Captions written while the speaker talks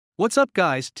What's up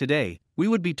guys, today, we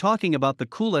would be talking about the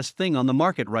coolest thing on the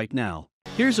market right now.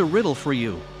 Here's a riddle for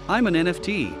you. I'm an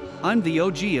NFT. I'm the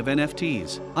OG of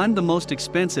NFTs. I'm the most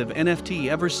expensive NFT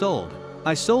ever sold.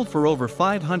 I sold for over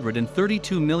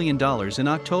 $532 million in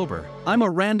October. I'm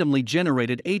a randomly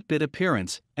generated 8-bit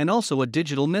appearance, and also a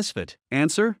digital misfit.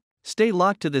 Answer? Stay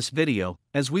locked to this video,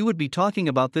 as we would be talking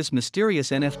about this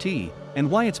mysterious NFT, and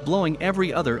why it's blowing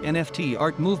every other NFT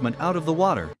art movement out of the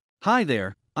water. Hi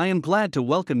there, I am glad to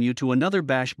welcome you to another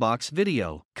Bashboxx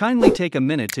video. Kindly take a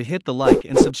minute to hit the like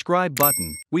and subscribe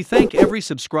button. We thank every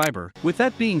subscriber. With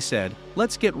that being said,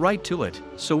 let's get right to it.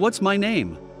 So what's my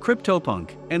name?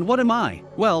 CryptoPunk. And what am I?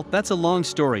 Well, that's a long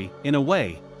story, in a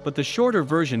way, but the shorter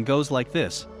version goes like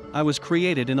this. I was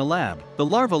created in a lab, the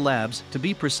Larva Labs, to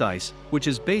be precise, which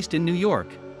is based in New York.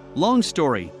 Long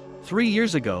story. 3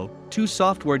 years ago, 2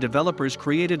 software developers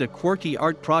created a quirky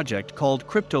art project called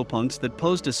CryptoPunks that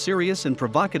posed a serious and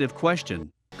provocative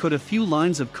question. Could a few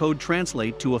lines of code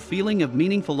translate to a feeling of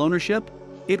meaningful ownership?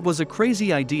 It was a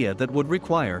crazy idea that would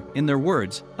require, in their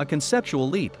words, a conceptual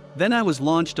leap. Then I was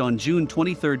launched on June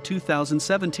 23,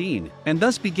 2017, and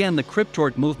thus began the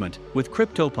cryptort movement, with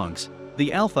CryptoPunks.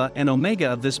 The alpha and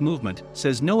omega of this movement,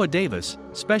 says Noah Davis,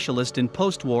 specialist in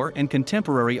post-war and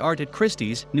contemporary art at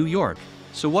Christie's, New York.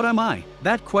 So what am I?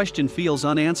 That question feels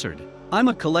unanswered. I'm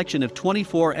a collection of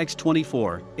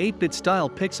 24x24, 8-bit style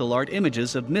pixel art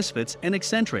images of misfits and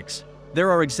eccentrics. There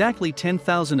are exactly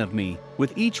 10,000 of me,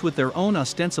 with each with their own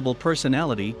ostensible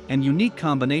personality and unique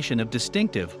combination of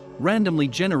distinctive, randomly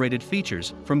generated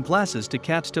features, from glasses to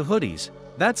caps to hoodies.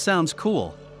 That sounds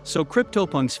cool. So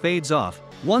CryptoPunks fades off.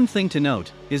 One thing to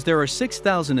note is there are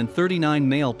 6,039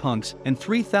 male punks and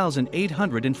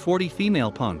 3,840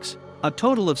 female punks. A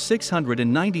total of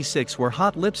 696 wear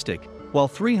hot lipstick, while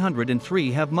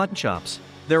 303 have mutton chops.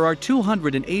 There are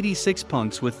 286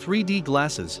 punks with 3D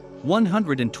glasses,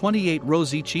 128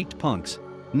 rosy-cheeked punks,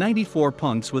 94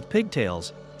 punks with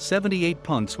pigtails, 78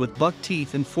 punks with buck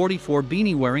teeth and 44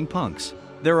 beanie-wearing punks.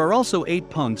 There are also 8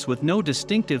 punks with no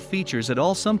distinctive features at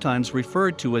all, sometimes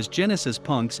referred to as Genesis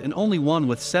punks, and only one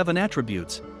with 7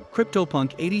 attributes.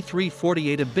 CryptoPunk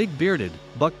 8348, a big bearded,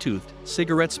 buck-toothed,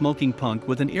 cigarette-smoking punk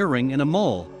with an earring and a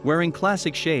mole, wearing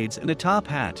classic shades and a top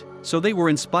hat. So they were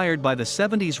inspired by the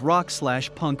 70s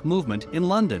rock/punk movement in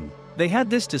London. They had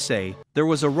this to say: there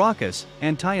was a raucous,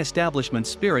 anti-establishment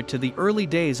spirit to the early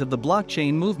days of the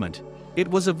blockchain movement. It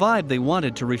was a vibe they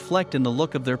wanted to reflect in the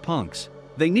look of their punks.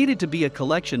 They needed to be a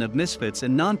collection of misfits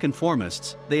and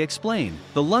nonconformists, they explain.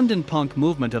 The London punk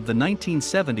movement of the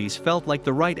 1970s felt like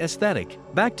the right aesthetic.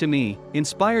 Back to me,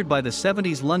 inspired by the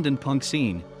 70s London punk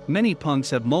scene, many punks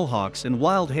have mohawks and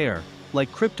wild hair,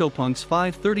 like CryptoPunks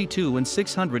 532 and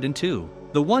 602.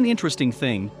 The one interesting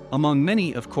thing, among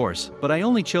many of course, but I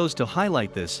only chose to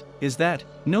highlight this, is that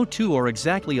no two are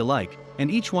exactly alike,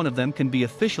 and each one of them can be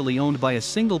officially owned by a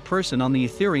single person on the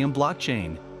Ethereum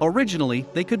blockchain. Originally,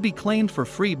 they could be claimed for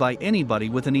free by anybody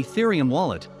with an Ethereum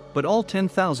wallet, but all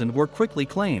 10,000 were quickly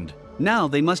claimed. Now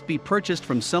they must be purchased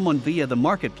from someone via the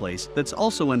marketplace that's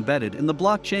also embedded in the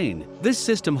blockchain. This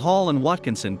system Hall and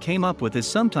Watkinson came up with is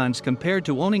sometimes compared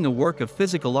to owning a work of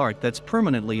physical art that's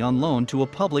permanently on loan to a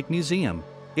public museum.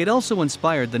 It also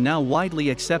inspired the now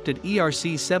widely accepted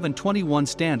ERC 721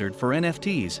 standard for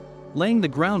NFTs, laying the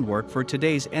groundwork for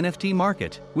today's NFT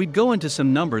market. We'd go into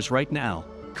some numbers right now.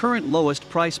 Current lowest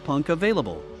price punk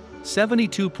available: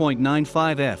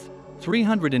 72.95 ETH,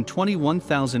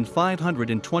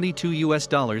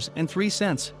 $321,522 and 3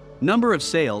 cents. Number of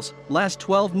sales, last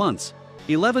 12 months,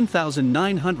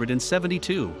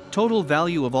 11,972. Total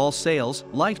value of all sales,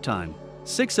 lifetime,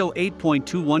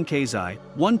 608.21 KZI,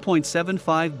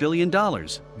 $1.75 billion.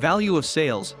 Value of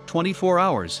sales, 24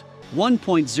 hours,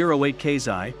 1.08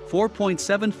 KZI,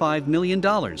 $4.75 million.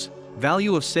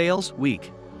 Value of sales,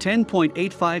 week,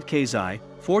 10.85 KZI,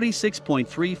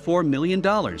 $46.34 million.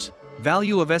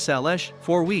 Value of SLS,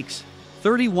 4 weeks,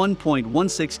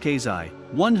 31.16 KZI,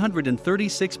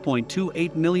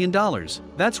 $136.28 million.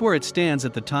 That's where it stands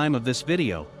at the time of this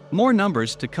video. More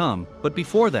numbers to come, but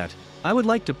before that, I would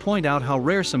like to point out how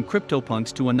rare some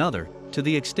CryptoPunks to another, to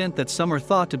the extent that some are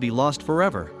thought to be lost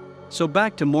forever. So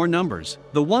back to more numbers.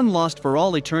 The one lost for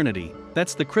all eternity,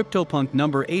 that's the CryptoPunk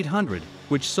number 800,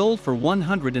 which sold for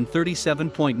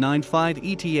 137.95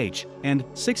 ETH and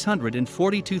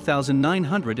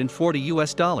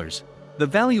 $642,940. The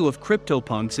value of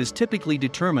CryptoPunks is typically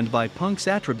determined by punks'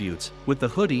 attributes, with the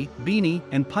hoodie, beanie,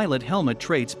 and pilot helmet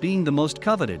traits being the most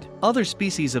coveted. Other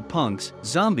species of punks,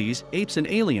 zombies, apes and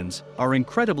aliens, are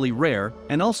incredibly rare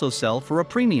and also sell for a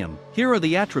premium. Here are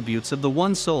the attributes of the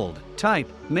one sold. Type,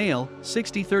 male,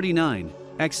 6039.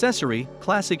 Accessory,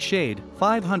 classic shade,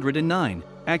 509.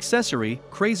 Accessory,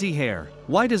 crazy hair.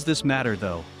 Why does this matter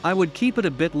though? I would keep it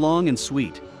a bit long and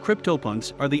sweet.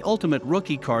 CryptoPunks are the ultimate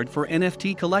rookie card for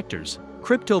NFT collectors.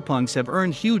 CryptoPunks have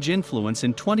earned huge influence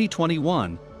in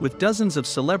 2021, with dozens of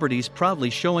celebrities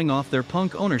proudly showing off their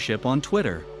punk ownership on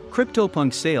Twitter.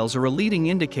 CryptoPunk sales are a leading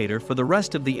indicator for the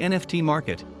rest of the NFT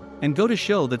market, and go to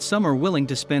show that some are willing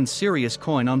to spend serious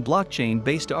coin on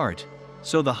blockchain-based art.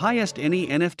 So the highest any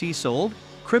NFT sold?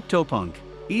 CryptoPunk.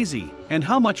 Easy. And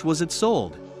how much was it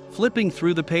sold? Flipping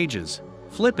through the pages.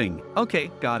 Flipping. Okay,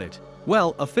 got it.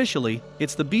 Well, officially,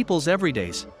 it's the Beeple's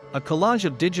Everydays, a collage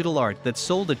of digital art that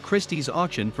sold at Christie's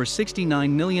auction for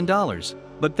 $69 million.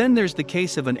 But then there's the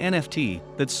case of an NFT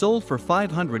that sold for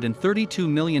 $532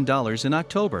 million in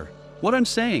October. What I'm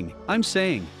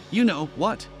saying, you know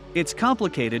what? It's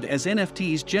complicated as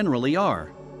NFTs generally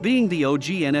are. Being the OG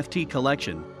NFT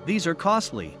collection, these are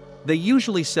costly. They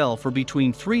usually sell for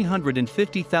between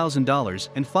 $350,000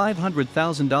 and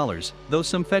 $500,000, though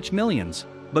some fetch millions.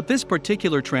 But this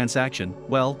particular transaction,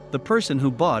 well, the person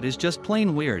who bought is just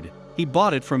plain weird. He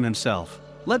bought it from himself.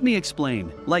 Let me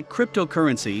explain. Like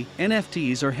cryptocurrency,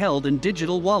 NFTs are held in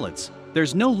digital wallets.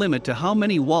 There's no limit to how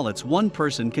many wallets one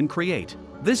person can create.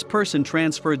 This person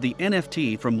transferred the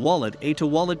NFT from wallet A to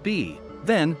wallet B.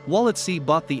 Then, wallet C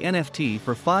bought the NFT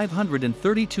for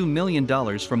 $532 million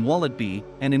from wallet B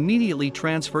and immediately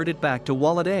transferred it back to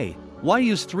wallet A. Why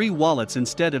use 3 wallets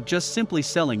instead of just simply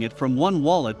selling it from one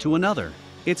wallet to another?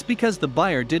 It's because the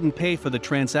buyer didn't pay for the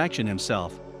transaction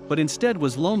himself, but instead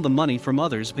was loaned the money from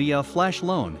others via a flash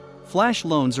loan. Flash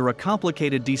loans are a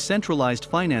complicated decentralized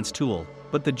finance tool,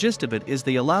 but the gist of it is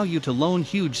they allow you to loan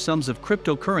huge sums of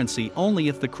cryptocurrency only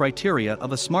if the criteria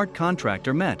of a smart contract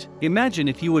are met. Imagine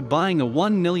if you were buying a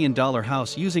 $1 million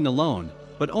house using a loan,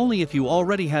 but only if you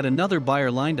already had another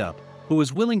buyer lined up, who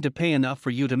was willing to pay enough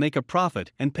for you to make a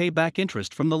profit and pay back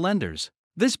interest from the lenders.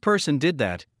 This person did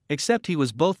that, except he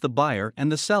was both the buyer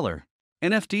and the seller.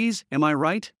 NFTs, am I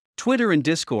right? Twitter and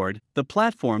Discord, the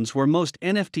platforms where most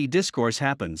NFT discourse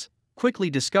happens, quickly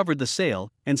discovered the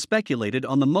sale and speculated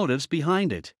on the motives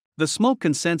behind it. The smoke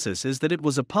consensus is that it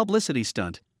was a publicity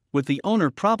stunt, with the owner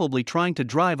probably trying to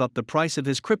drive up the price of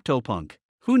his CryptoPunk.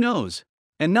 Who knows?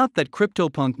 And not that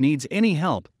CryptoPunk needs any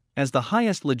help, as the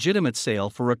highest legitimate sale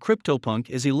for a CryptoPunk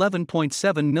is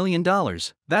 $11.7 million.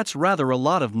 That's rather a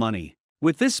lot of money.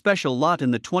 With this special lot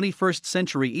in the 21st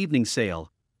century evening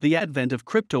sale, the advent of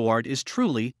crypto art is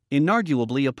truly,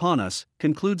 inarguably upon us,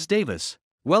 concludes Davis.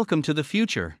 Welcome to the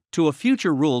future, to a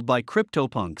future ruled by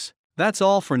CryptoPunks. That's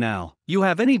all for now. You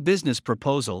have any business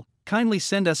proposal, kindly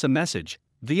send us a message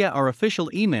via our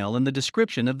official email in the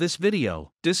description of this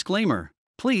video. Disclaimer.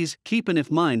 Please keep in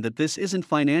mind that this isn't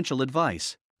financial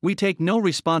advice. We take no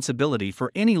responsibility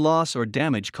for any loss or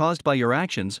damage caused by your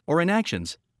actions or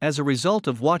inactions as a result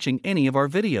of watching any of our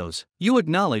videos. You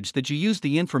acknowledge that you use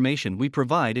the information we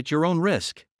provide at your own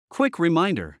risk. Quick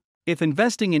reminder. If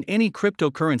investing in any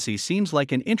cryptocurrency seems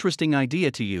like an interesting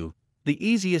idea to you, the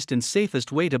easiest and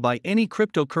safest way to buy any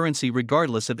cryptocurrency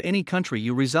regardless of any country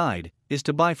you reside is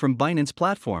to buy from Binance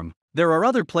platform. There are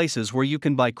other places where you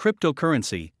can buy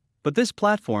cryptocurrency, but this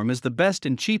platform is the best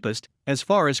and cheapest as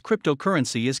far as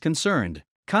cryptocurrency is concerned.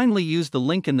 Kindly use the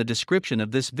link in the description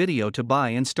of this video to buy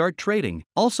and start trading.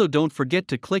 Also, don't forget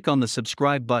to click on the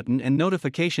subscribe button and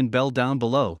notification bell down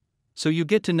below, so you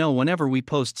get to know whenever we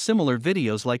post similar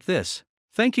videos like this.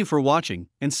 Thank you for watching,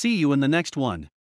 and see you in the next one.